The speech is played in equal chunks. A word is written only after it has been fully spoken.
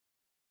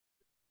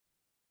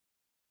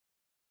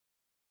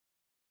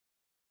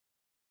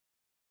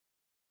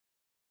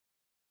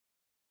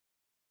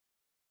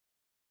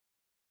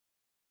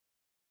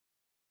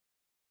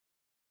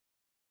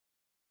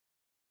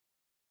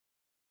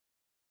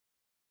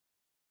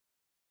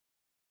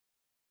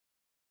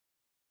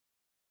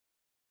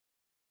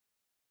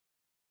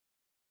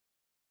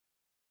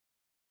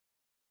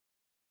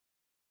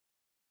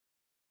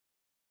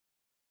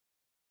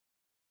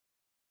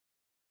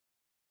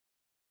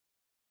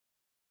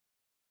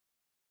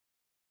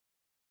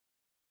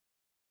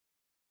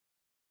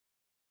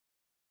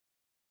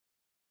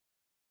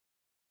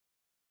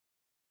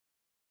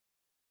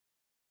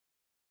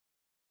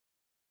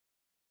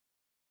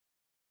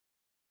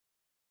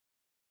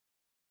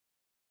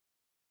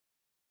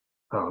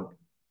Oh,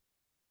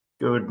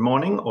 good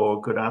morning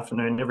or good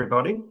afternoon,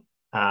 everybody.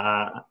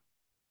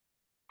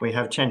 We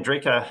have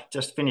Chandrika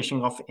just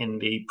finishing off in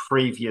the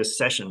previous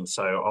session,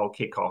 so I'll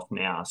kick off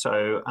now.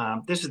 So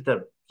this is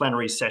the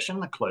plenary session,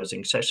 the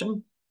closing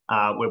session,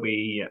 where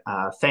we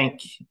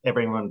thank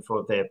everyone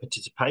for their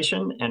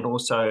participation and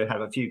also have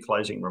a few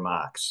closing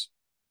remarks.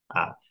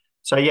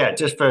 So yeah,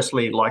 just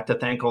firstly like to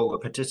thank all the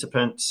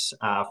participants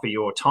for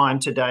your time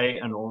today,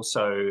 and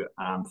also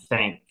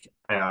thank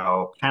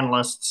our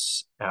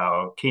panelists,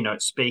 our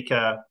keynote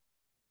speaker,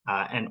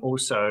 and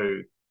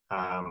also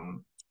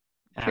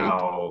Great.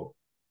 our,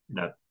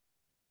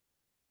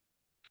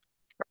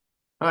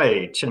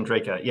 hi,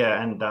 Chandrika.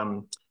 Yeah,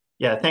 and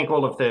yeah, thank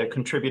all of the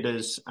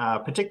contributors,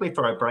 particularly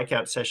for our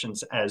breakout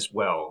sessions as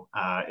well.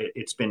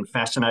 It's been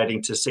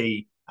fascinating to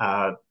see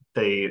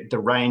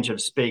the range of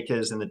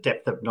speakers and the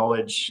depth of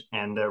knowledge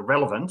and the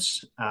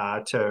relevance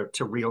to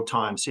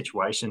real-time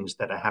situations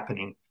that are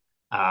happening,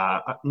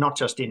 not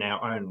just in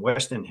our own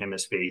Western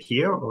Hemisphere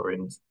here or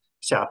in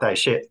South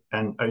Asia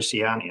and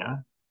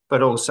Oceania,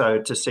 but also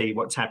to see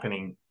what's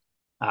happening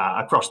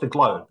across the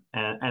globe.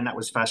 And that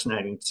was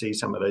fascinating to see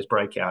some of those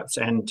breakouts.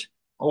 And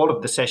all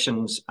of the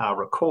sessions are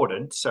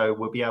recorded, so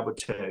we'll be able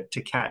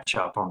to catch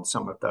up on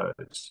some of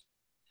those.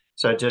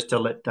 So just to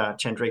let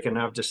Chandrika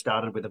know, I've just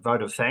started with a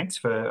vote of thanks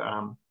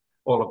for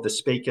all of the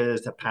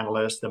speakers, the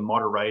panelists, the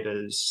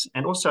moderators,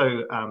 and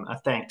also a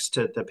thanks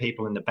to the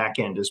people in the back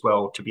end as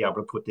well to be able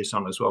to put this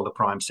on as well, the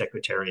Prime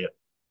Secretariat.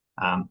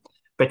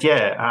 But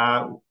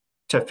yeah,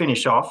 to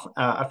finish off,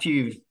 a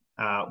few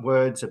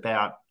words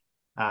about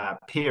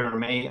Pierre and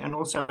me, and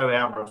also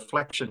our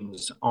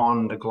reflections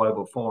on the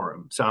Global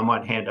Forum. So I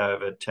might hand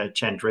over to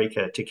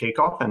Chandrika to kick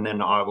off, and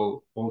then I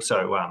will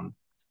also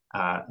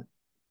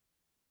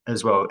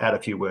as well add a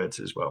few words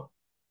as well.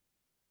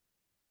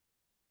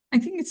 I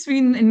think it's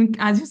been,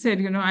 as you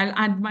said, I'll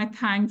add my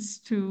thanks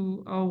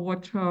to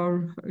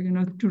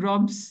to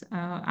Rob's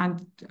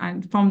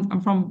and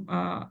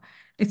from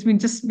it's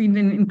been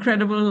an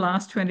incredible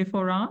last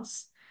 24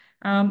 hours.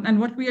 And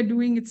what we are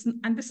doing,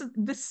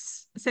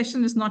 this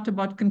session is not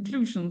about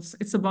conclusions.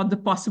 It's about the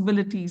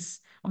possibilities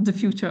of the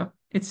future.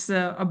 It's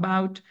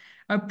about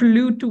a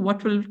prelude to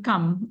what will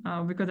come,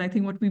 because I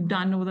think what we've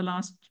done over the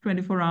last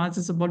 24 hours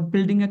is about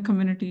building a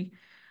community,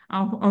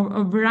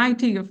 a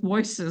variety of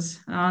voices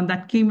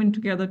that came in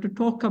together to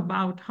talk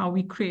about how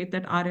we create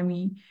that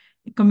RME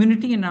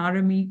community and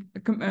RME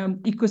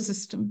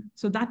ecosystem.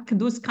 So that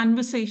those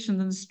conversations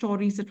and the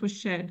stories that were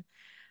shared,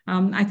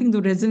 I think they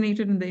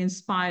resonated and they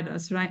inspired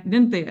us, right?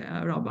 Didn't they,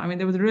 Rob? I mean,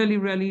 there was really,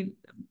 really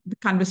the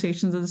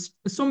conversations. There's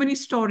so many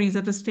stories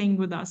that are staying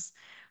with us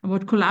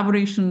about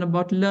collaboration,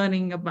 about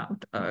learning,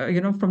 about,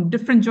 from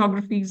different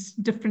geographies,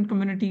 different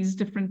communities,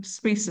 different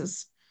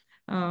spaces.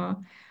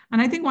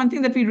 And I think one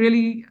thing that we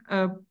really,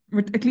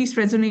 at least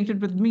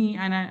resonated with me,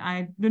 and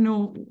I don't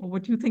know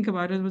what you think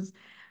about it, was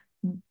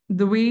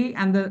the way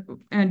and the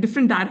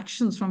different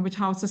directions from which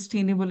how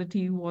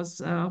sustainability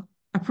was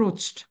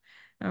approached.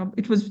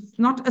 It was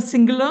not a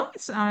singular,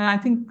 I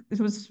think it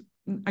was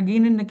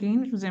again and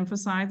again, it was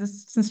emphasized that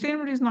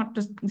sustainability is not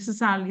just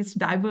necessarily, it's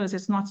diverse,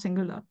 it's not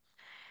singular.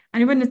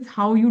 And even it's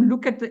how you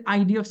look at the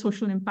idea of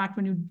social impact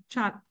when you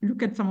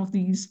look at some of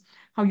these,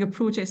 how you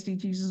approach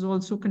SDGs is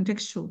also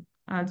contextual.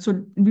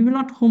 So we will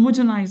not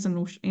homogenize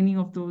any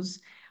of those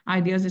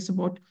ideas. It's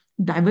about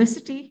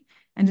diversity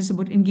and it's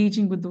about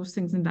engaging with those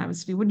things in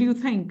diversity. What do you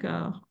think?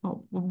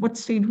 What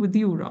stayed with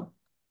you, Rob?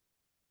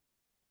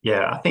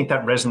 Yeah, I think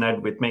that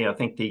resonated with me. I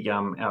think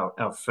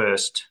our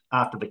first,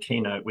 after the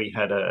keynote, we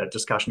had a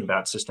discussion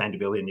about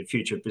sustainability in the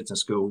future of business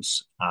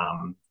schools,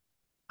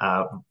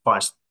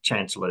 vice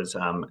chancellors,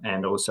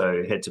 and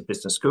also heads of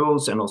business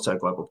schools, and also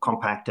Global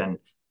Compact. And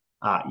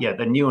yeah,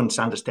 the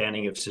nuanced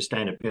understanding of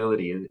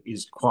sustainability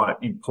is quite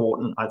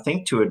important, I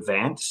think, to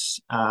advance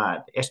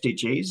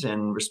SDGs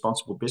and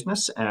responsible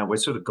business. We're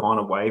sort of gone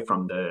away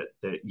from the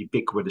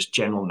ubiquitous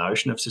general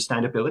notion of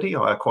sustainability.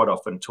 I quite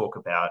often talk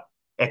about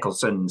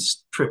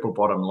Eccleston's triple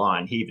bottom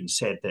line. He even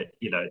said that,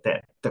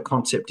 that the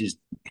concept is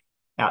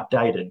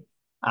outdated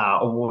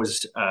or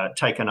was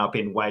taken up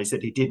in ways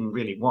that he didn't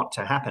really want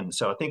to happen.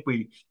 So I think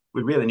we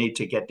really need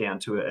to get down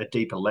to a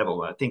deeper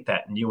level. I think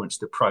that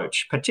nuanced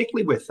approach,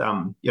 particularly with,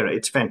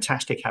 it's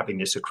fantastic having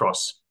this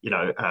across,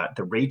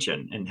 the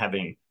region and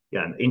having,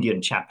 an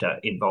Indian chapter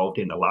involved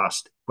in the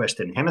last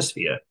Western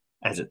Hemisphere,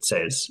 as it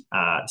says,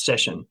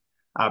 session,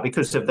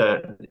 because of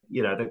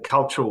the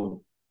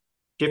cultural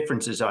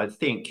differences, I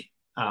think,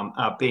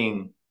 are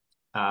being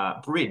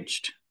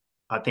bridged,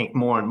 I think,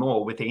 more and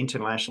more with the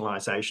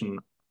internationalization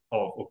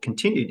or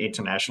continued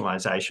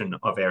internationalization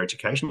of our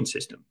education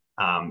system.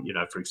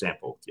 For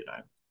example,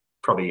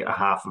 probably a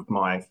half of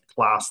my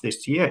class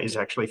this year is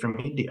actually from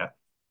India.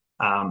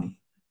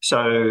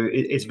 So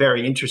it's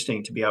very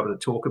interesting to be able to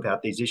talk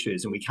about these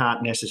issues, and we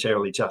can't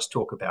necessarily just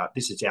talk about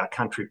this is our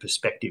country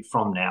perspective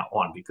from now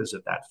on because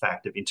of that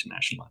fact of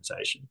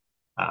internationalization.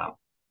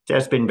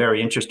 That's been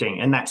very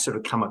interesting, and that's sort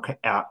of come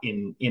out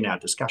in our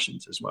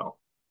discussions as well.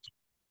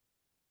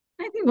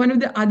 I think one of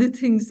the other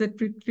things that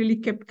really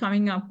kept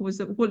coming up was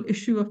the whole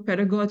issue of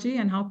pedagogy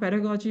and how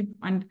pedagogy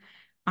and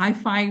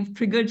I5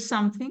 triggered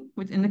something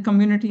within the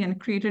community and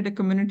created a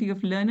community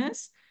of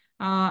learners.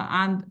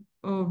 And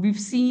we've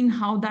seen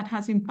how that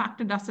has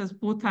impacted us as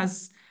both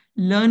as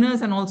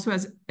learners and also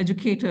as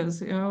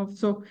educators.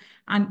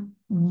 And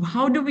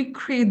how do we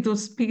create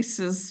those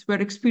spaces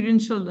where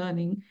experiential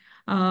learning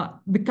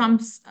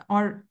becomes,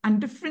 and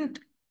different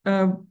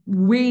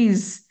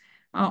ways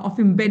of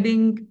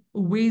embedding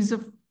ways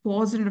of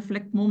pause and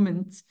reflect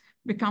moments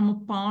become a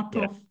part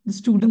Yeah. of the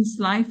student's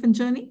life and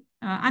journey.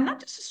 And not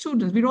just the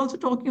students, we're also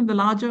talking of the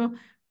larger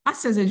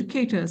us as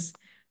educators.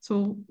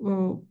 So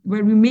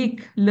where we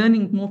make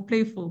learning more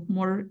playful,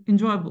 more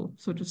enjoyable,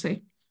 so to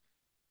say.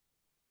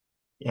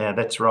 Yeah,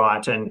 that's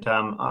right. And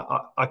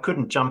I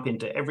couldn't jump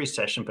into every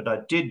session, but I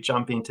did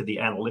jump into the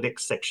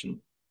analytics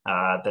section,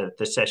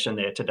 the session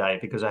there today,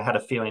 because I had a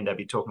feeling they'd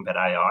be talking about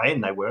AI,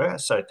 and they were.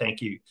 So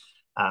thank you,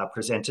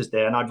 presenters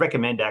there. And I'd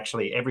recommend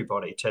actually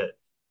everybody to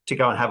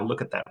go and have a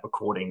look at that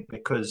recording,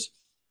 because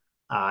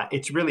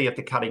it's really at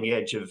the cutting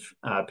edge of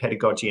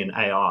pedagogy and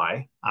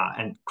AI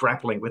and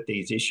grappling with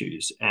these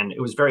issues. And it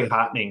was very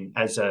heartening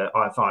as a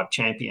I5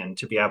 champion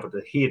to be able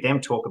to hear them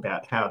talk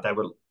about how they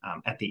were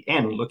at the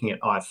end looking at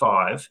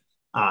I5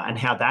 and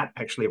how that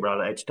actually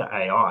relates to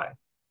AI.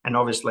 And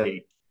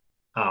obviously,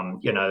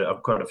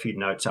 I've got a few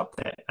notes up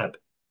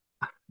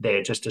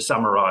there just to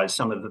summarize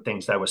some of the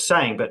things they were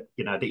saying. But,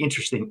 the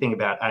interesting thing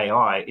about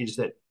AI is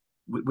that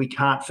we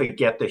can't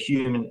forget the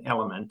human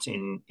element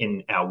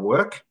in our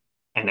work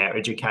and our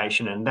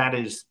education. And that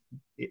is,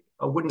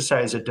 I wouldn't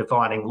say is a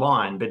dividing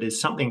line, but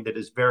is something that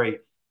is very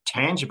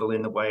tangible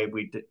in the way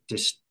we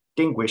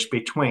distinguish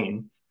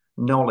between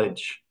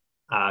knowledge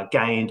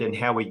gained and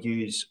how we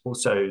use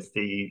also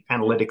the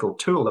analytical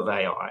tool of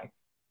AI.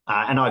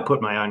 And I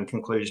put my own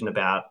conclusion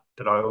about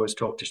that. I always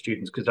talk to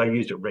students, because I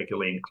used it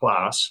regularly in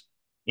class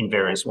in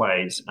various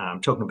ways,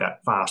 talking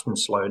about fast and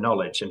slow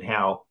knowledge, and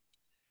how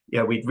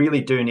we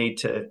really do need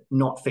to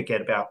not forget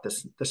about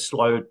the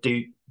slow,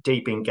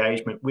 deep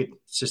engagement with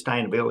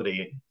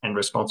sustainability and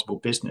responsible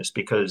business,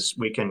 because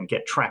we can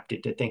get trapped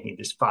into thinking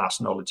this fast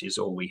knowledge is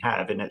all we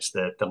have and it's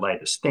the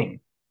latest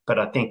thing. But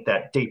I think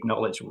that deep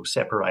knowledge will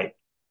separate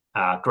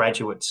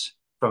graduates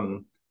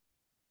from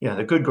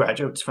the good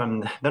graduates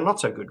from the not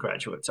so good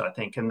graduates, I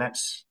think. And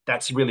that's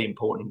really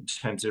important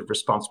in terms of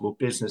responsible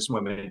business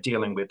when we're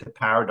dealing with the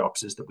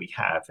paradoxes that we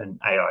have. And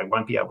AI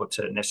won't be able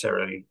to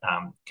necessarily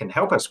can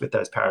help us with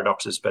those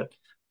paradoxes, but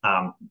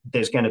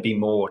there's going to be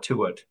more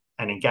to it.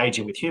 And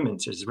engaging with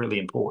humans is really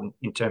important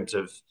in terms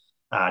of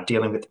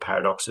dealing with the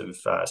paradox of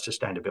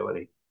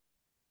sustainability.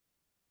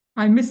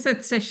 I missed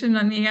that session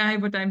on AI,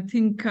 but I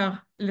think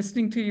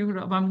listening to you,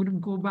 Rob, I'm going to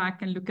go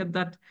back and look at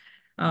that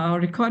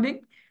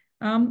recording.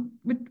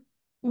 But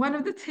one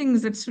of the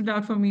things that stood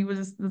out for me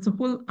was the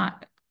whole,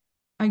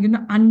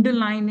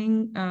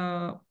 underlining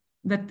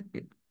that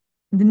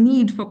the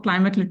need for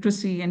climate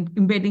literacy and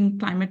embedding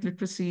climate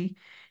literacy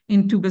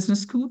into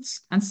business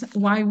schools, and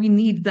why we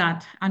need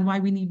that, and why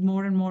we need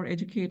more and more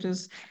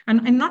educators,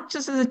 and not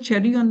just as a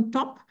cherry on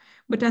top,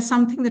 but as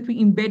something that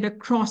we embed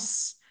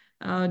across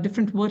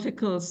different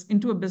verticals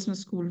into a business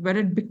school, where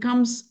it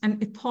becomes an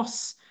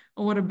ethos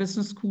of what a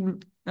business school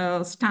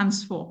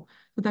stands for.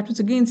 So that was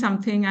again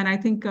something, and I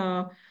think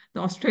the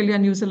Australia,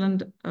 New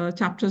Zealand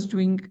chapters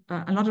doing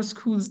a lot of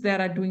schools there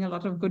are doing a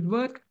lot of good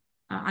work.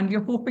 And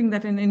we're hoping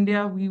that in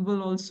India, we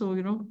will also,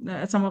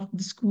 some of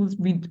the schools,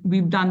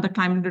 we've done the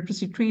climate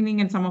literacy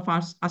training, and some of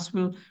us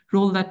will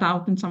roll that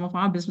out in some of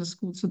our business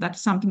schools. So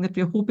that's something that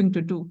we're hoping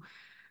to do.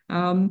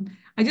 I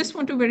just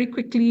want to very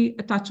quickly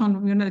touch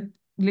on,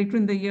 later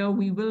in the year,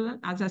 we will,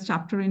 as a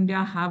Chapter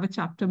India, have a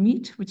chapter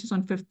meet, which is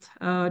on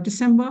 5th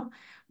December.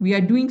 We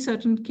are doing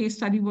certain case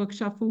study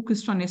workshop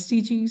focused on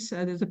SDGs.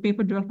 There's a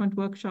paper development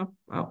workshop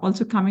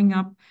also coming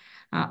up,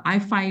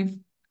 I5,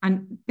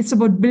 and it's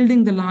about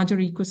building the larger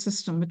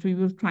ecosystem that we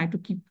will try to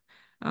keep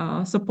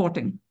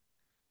supporting.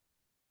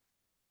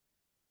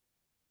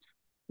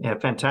 Yeah,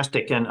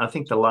 fantastic. And I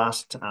think the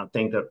last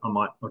thing that I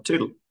might, or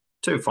two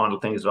final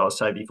things that I'll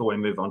say before we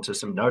move on to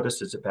some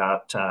notices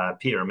about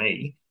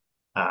PRME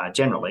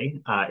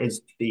generally,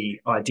 is the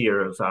idea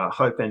of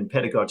hope and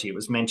pedagogy. It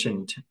was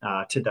mentioned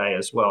today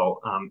as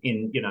well.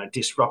 In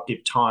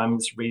disruptive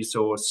times,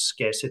 resource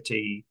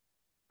scarcity,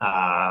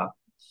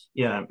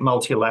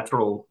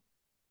 multilateral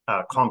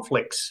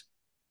conflicts.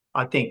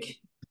 I think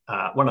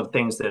one of the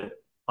things that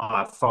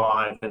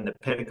I5 and the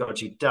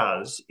pedagogy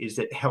does is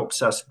it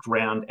helps us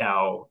ground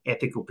our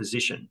ethical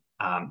position.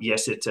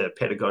 Yes, it's a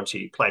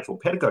pedagogy, playful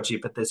pedagogy,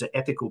 but there's an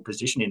ethical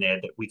position in there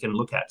that we can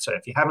look at. So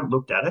if you haven't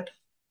looked at it,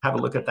 have a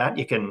look at that.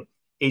 You can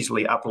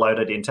easily upload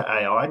it into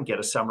AI and get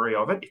a summary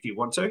of it if you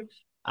want to.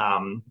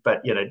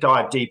 But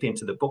dive deep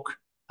into the book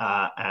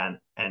and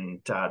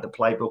the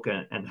playbook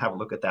and have a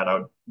look at that. I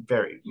would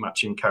very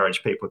much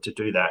encourage people to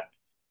do that.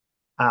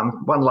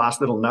 One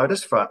last little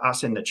notice for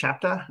us in the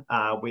chapter.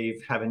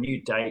 We have a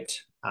new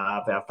date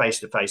of our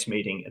face-to-face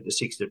meeting at the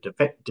 6th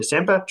of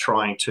December,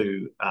 trying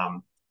to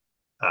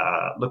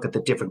look at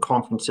the different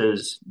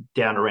conferences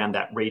down around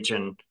that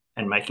region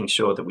and making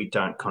sure that we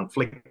don't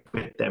conflict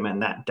with them.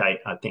 And that date,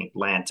 I think,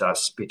 lands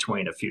us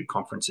between a few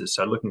conferences.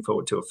 So looking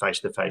forward to a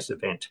face-to-face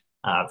event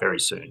very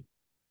soon.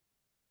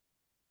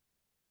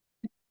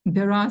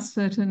 There are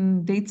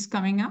certain dates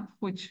coming up,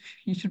 which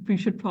we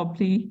should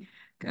probably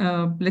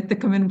let the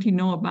community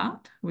know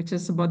about, which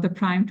is about the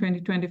Prime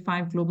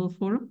 2025 Global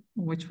Forum,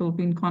 which will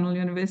be in Cornell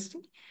University.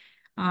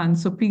 And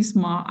so please,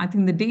 I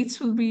think the dates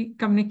will be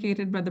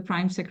communicated by the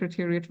Prime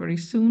Secretariat very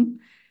soon.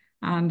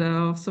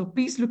 And so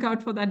please look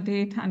out for that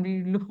date, and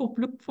we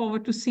look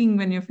forward to seeing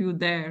many of you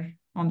there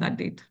on that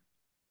date.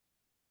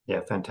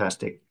 Yeah,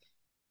 fantastic.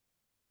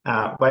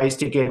 Ways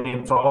to get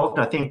involved.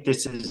 I think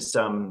this is,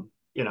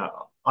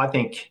 I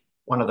think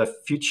one of the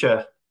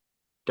future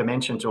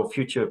dimensions or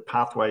future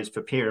pathways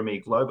for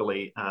PRME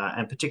globally,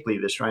 and particularly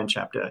the Australian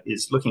chapter,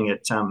 is looking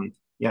at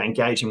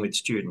engaging with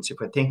students. If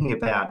we're thinking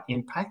about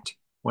impact,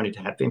 wanting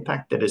to have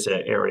impact, that is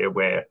an area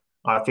where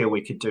I feel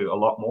we could do a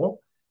lot more.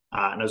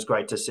 And it was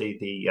great to see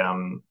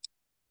the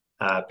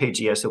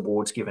PGS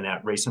awards given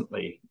out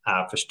recently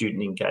for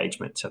student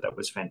engagement. So that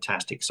was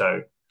fantastic.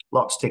 So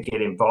lots to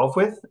get involved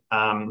with.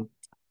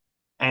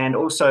 And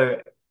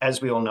also, as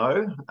we all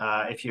know,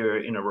 if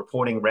you're in a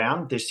reporting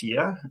round this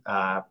year,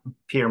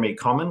 PRME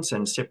Commons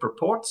and SIP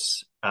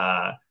reports,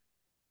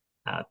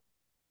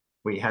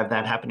 we have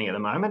that happening at the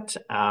moment.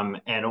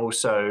 And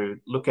also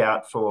look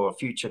out for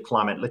future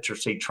climate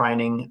literacy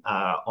training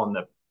on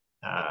the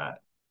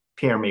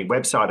PRME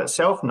website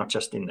itself, not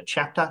just in the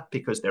chapter,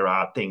 because there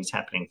are things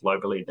happening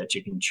globally that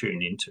you can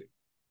tune into.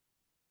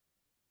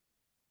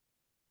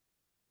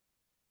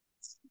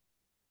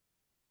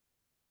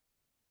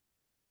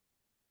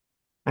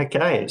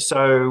 Okay,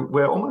 so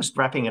we're almost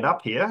wrapping it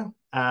up here.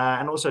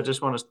 And also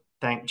just want to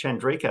thank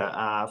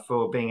Chandrika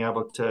for being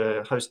able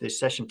to host this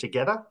session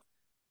together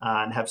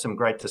and have some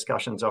great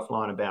discussions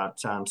offline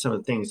about some of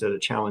the things that are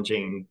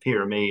challenging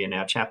PRME in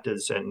our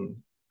chapters and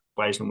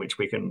ways in which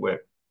we can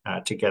work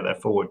together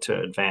forward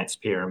to advance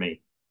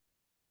PRME.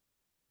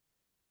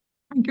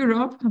 Thank you,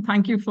 Rob.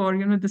 Thank you for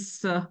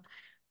this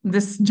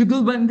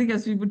jugalbandi,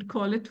 as we would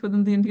call it,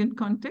 within the Indian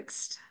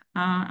context.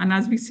 And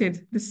as we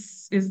said,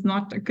 this is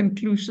not a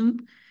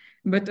conclusion,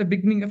 but a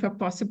beginning of a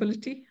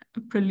possibility,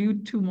 a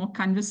prelude to more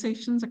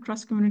conversations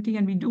across community.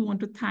 And we do want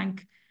to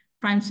thank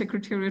Prime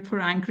Secretariat for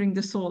anchoring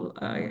this all.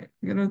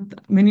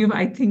 Many of,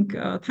 I think,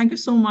 thank you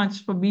so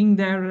much for being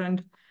there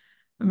and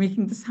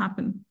making this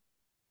happen.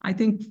 I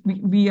think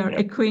we are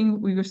echoing,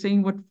 we were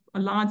saying what a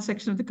large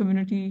section of the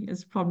community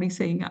is probably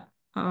saying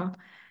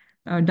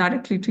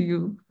directly to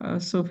you,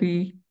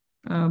 Sophie,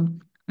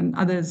 and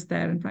others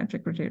there in Prime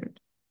Secretariat.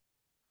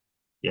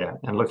 Yeah,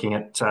 and looking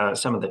at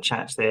some of the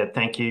chats there,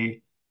 thank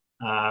you.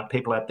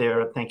 People out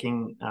there are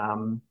thanking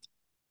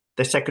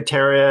the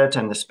Secretariat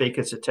and the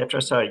speakers,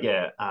 etc. So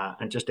yeah,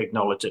 and just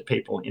acknowledge that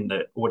people in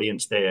the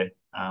audience there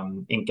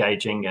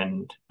engaging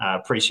and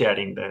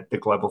appreciating the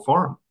Global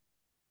Forum.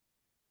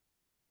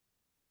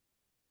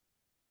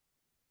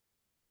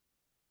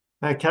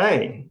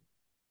 Okay,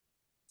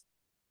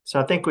 so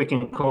I think we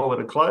can call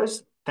it a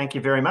close. Thank you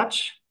very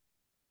much,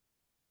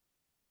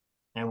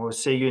 and we'll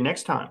see you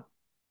next time.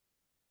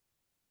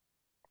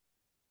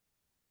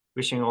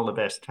 Wishing all the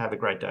best. Have a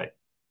great day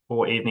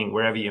or evening,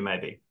 wherever you may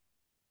be.